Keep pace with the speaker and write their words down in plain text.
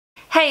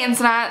Hey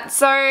internet,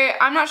 so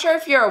I'm not sure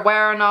if you're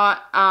aware or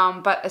not,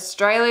 but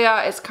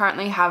Australia is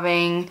currently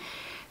having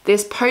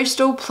this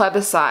postal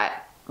plebiscite,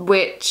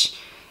 which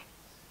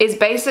is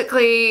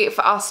basically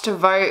for us to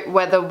vote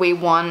whether we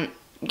want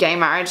gay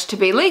marriage to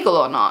be legal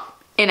or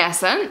not, in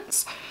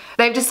essence.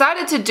 They've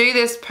decided to do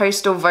this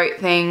postal vote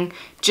thing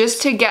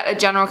just to get a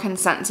general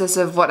consensus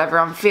of what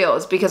everyone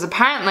feels, because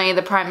apparently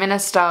the Prime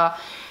Minister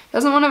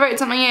doesn't want to vote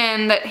something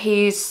in that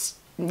he's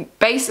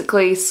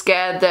basically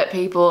scared that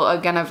people are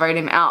gonna vote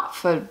him out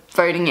for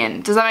voting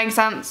in. Does that make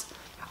sense?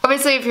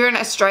 Obviously, if you're an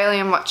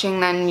Australian watching,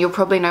 then you'll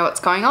probably know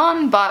what's going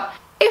on, but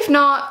if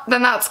not,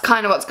 then that's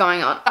kind of what's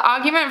going on. The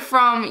argument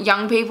from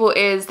young people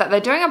is that they're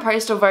doing a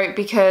postal vote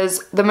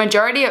because the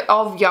majority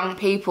of young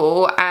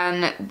people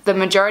and the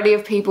majority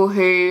of people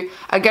who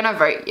are gonna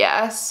vote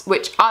yes,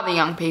 which are the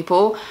young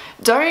people,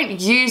 don't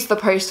use the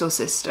postal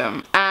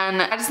system.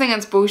 And I just think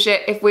it's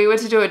bullshit. If we were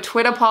to do a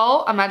Twitter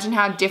poll, imagine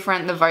how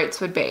different the votes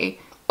would be.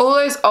 All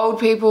those old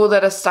people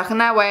that are stuck in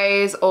their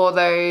ways, or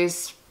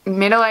those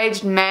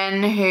middle-aged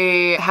men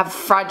who have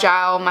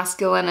fragile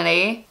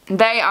masculinity,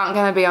 they aren't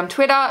going to be on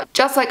Twitter,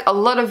 just like a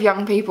lot of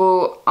young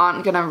people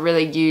aren't going to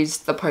really use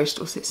the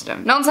postal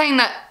system. Not saying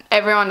that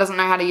everyone doesn't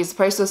know how to use the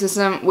postal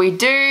system, we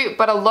do,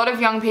 but a lot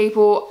of young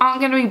people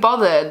aren't going to be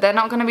bothered. They're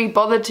not going to be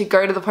bothered to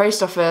go to the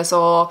post office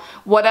or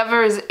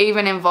whatever is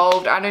even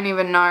involved. I don't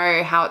even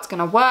know how it's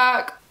going to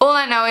work. All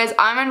I know is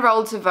I'm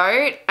enrolled to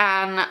vote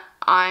and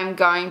I'm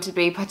going to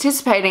be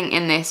participating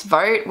in this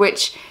vote,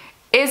 which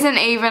isn't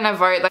even a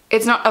vote. Like,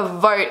 it's not a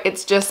vote,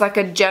 it's just like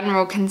a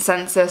general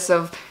consensus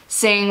of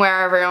seeing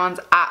where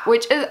everyone's at,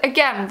 which is,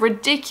 again,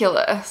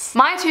 ridiculous.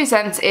 My 2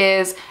 cents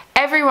is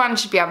everyone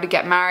should be able to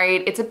get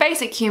married. It's a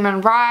basic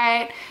human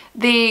right.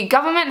 The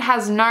government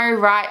has no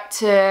right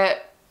to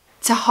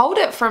hold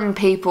it from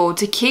people,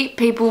 to keep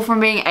people from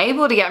being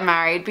able to get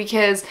married,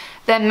 because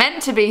they're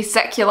meant to be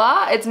secular.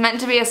 It's meant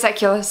to be a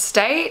secular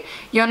state.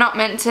 You're not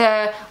meant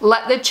to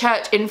let the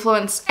church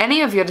influence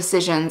any of your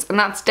decisions, and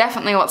that's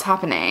definitely what's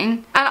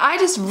happening. And I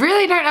just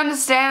really don't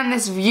understand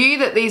this view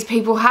that these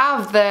people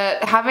have,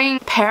 that having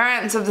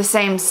parents of the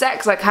same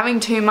sex, like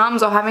having 2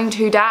 mums or having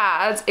 2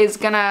 dads, is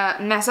gonna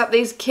mess up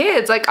these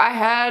kids. Like, I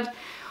heard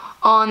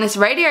on this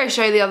radio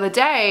show the other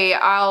day,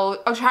 I'll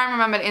try and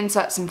remember to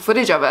insert some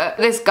footage of it.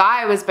 This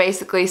guy was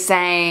basically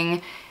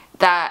saying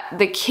that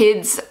the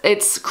kids,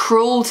 it's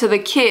cruel to the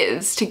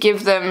kids to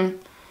give them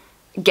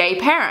gay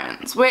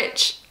parents,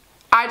 which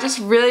I just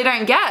really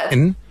don't get.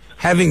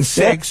 Having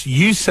sex,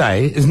 you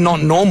say, is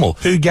not normal.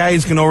 2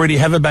 gays can already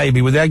have a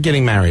baby without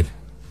getting married.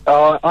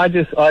 I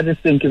just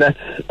think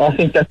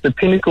that's the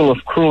pinnacle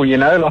of cruel, you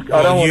know? Like,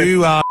 I don't want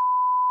you are.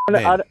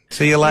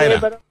 See you later.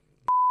 Yeah,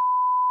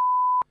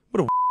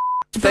 what a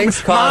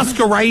Thanks, Carl.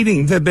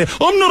 Masquerading to be.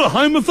 I'm not a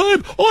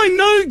homophobe. I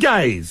know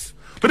gays.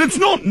 But it's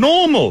not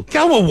normal.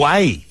 Go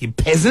away, you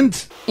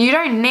peasant. You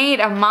don't need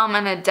a mum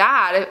and a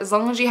dad. As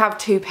long as you have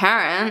 2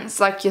 parents,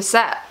 like, you're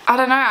set. I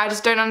don't know, I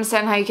just don't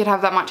understand how you could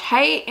have that much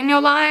hate in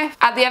your life.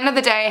 At the end of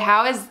the day,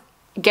 how is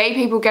gay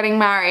people getting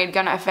married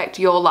gonna affect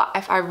your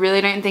life? I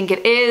really don't think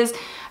it is.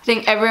 I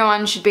think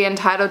everyone should be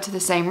entitled to the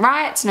same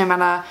rights, no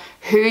matter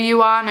who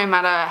you are, no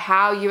matter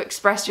how you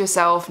express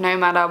yourself, no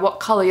matter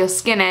what colour your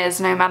skin is,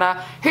 no matter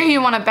who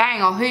you want to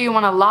bang or who you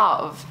want to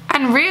love.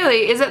 And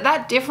really, is it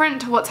that different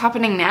to what's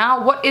happening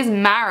now? What is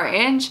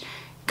marriage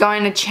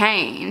going to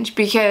change?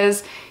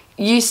 Because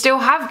you still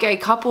have gay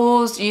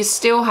couples, you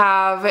still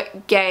have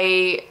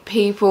gay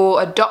people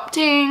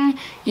adopting,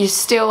 you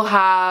still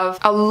have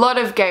a lot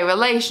of gay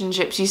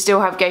relationships, you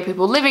still have gay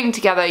people living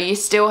together, you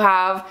still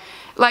have,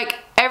 like,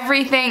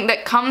 everything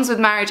that comes with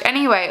marriage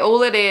anyway.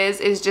 All it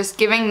is just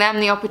giving them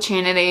the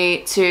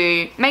opportunity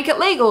to make it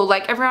legal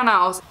like everyone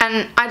else.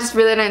 And I just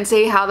really don't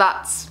see how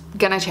that's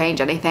gonna change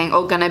anything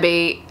or gonna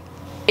be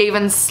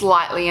even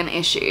slightly an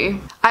issue.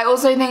 I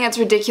also think it's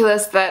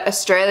ridiculous that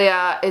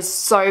Australia is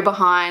so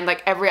behind.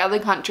 Like, every other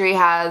country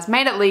has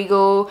made it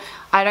legal.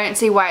 I don't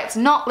see why it's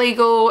not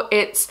legal.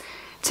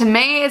 To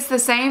me, it's the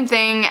same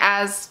thing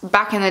as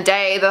back in the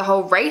day, the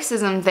whole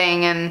racism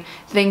thing, and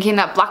thinking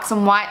that blacks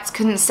and whites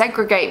couldn't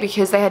segregate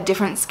because they had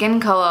different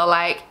skin color.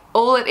 Like,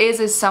 all it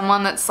is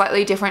someone that's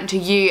slightly different to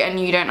you and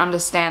you don't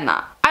understand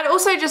that. I'd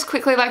also just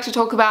quickly like to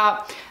talk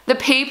about the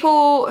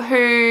people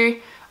who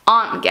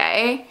aren't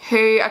gay,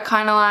 who are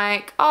kind of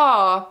like,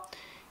 oh,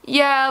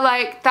 yeah,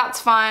 like,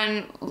 that's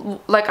fine,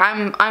 like,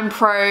 I'm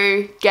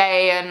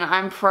pro-gay and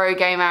I'm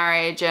pro-gay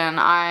marriage and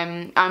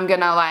I'm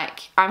gonna, like,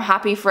 I'm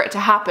happy for it to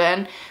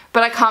happen,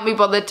 but I can't be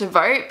bothered to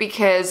vote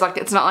because, like,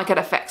 it's not like it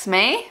affects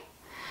me.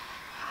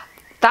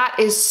 That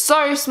is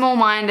so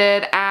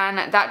small-minded,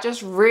 and that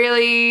just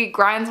really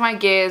grinds my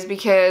gears,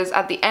 because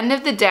at the end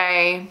of the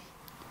day,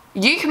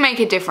 you can make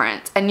a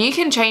difference and you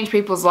can change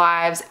people's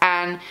lives,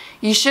 and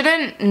you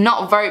shouldn't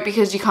not vote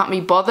because you can't be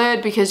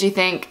bothered, because you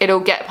think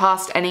it'll get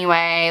passed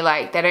anyway,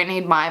 like, they don't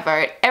need my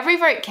vote. Every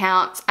vote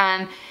counts,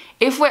 and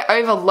if we're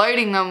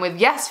overloading them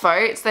with yes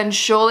votes, then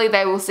surely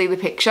they will see the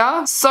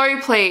picture. So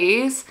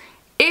please,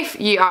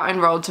 if you are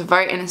enrolled to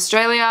vote in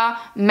Australia,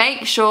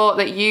 make sure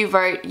that you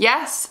vote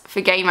yes for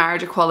gay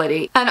marriage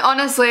equality. And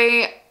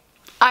honestly,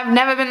 I've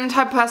never been the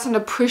type of person to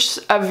push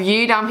a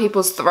view down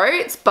people's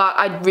throats, but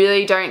I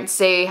really don't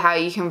see how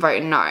you can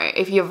vote no.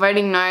 If you're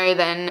voting no,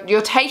 then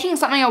you're taking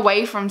something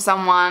away from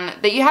someone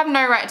that you have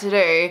no right to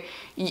do.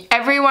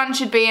 Everyone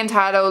should be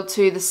entitled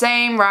to the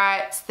same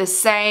rights, the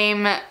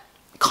same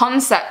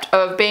concept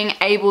of being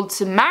able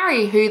to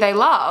marry who they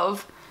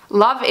love.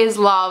 Love is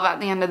love at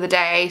the end of the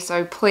day,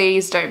 so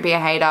please don't be a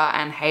hater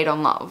and hate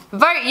on love.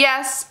 Vote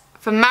yes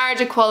for marriage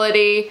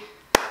equality.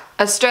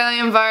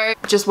 Australian vote,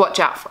 just watch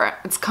out for it.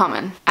 It's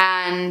coming.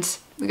 And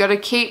we gotta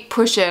keep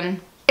pushing.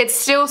 It's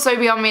still so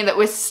beyond me that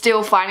we're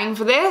still fighting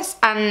for this,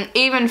 and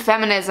even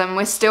feminism,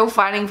 we're still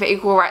fighting for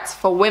equal rights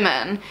for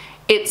women.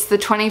 It's the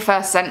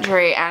 21st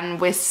century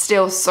and we're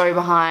still so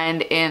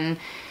behind in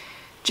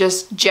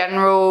just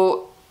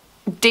general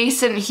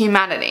decent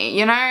humanity,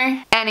 you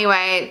know?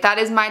 Anyway, that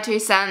is my 2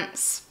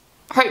 cents.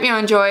 Hope you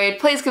enjoyed.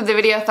 Please give the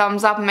video a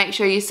thumbs up and make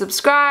sure you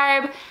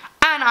subscribe,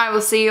 and I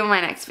will see you in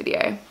my next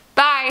video.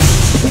 Bye!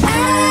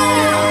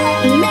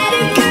 I met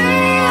a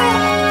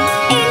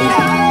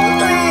girl in